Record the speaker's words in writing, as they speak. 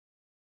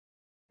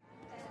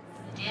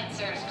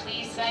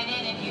sign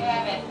in if you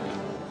have it.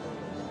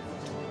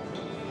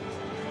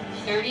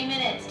 30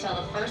 minutes till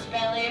the first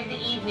ballet of the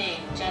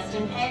evening,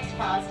 Justin Peck's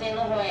Pas de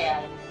la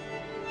Jolla.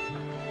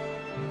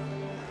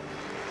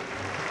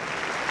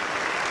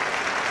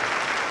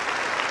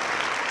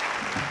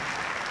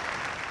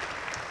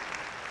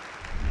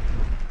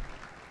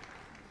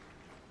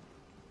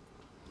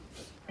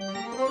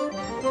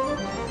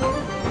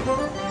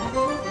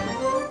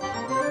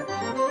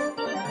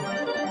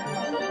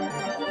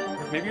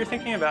 Maybe you're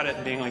thinking about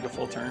it being like a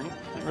full turn.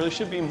 It really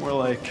should be more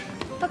like...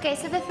 Okay,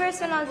 so the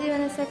first one I'll do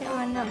and the second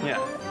one no. Yeah.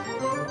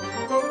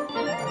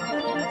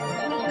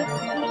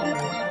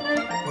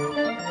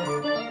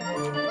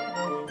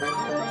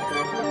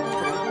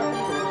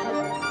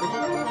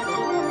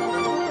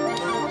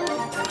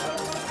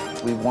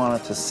 We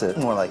want it to sit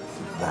more like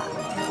that.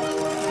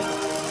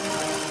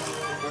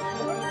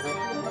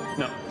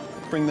 No.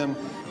 Bring them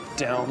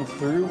down,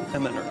 through,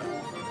 and then around.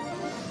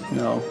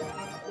 No.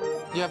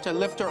 You have to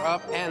lift her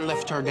up and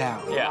lift her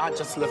down, not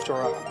just lift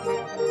her up.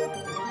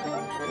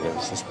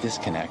 There's this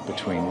disconnect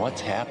between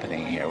what's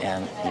happening here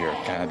and you're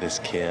kind of this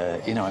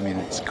kid. You know, I mean,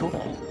 it's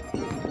cool.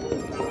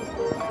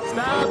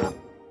 Stop!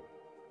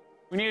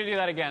 We need to do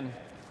that again.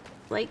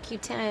 Like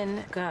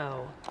Q10,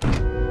 go.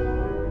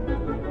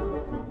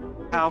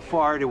 How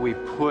far do we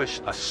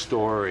push a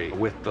story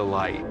with the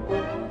light?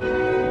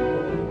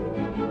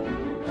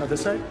 Oh,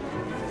 this side?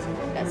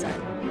 That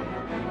side.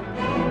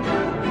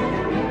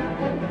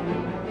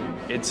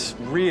 It's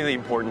really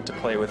important to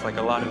play with like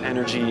a lot of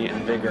energy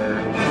and vigor.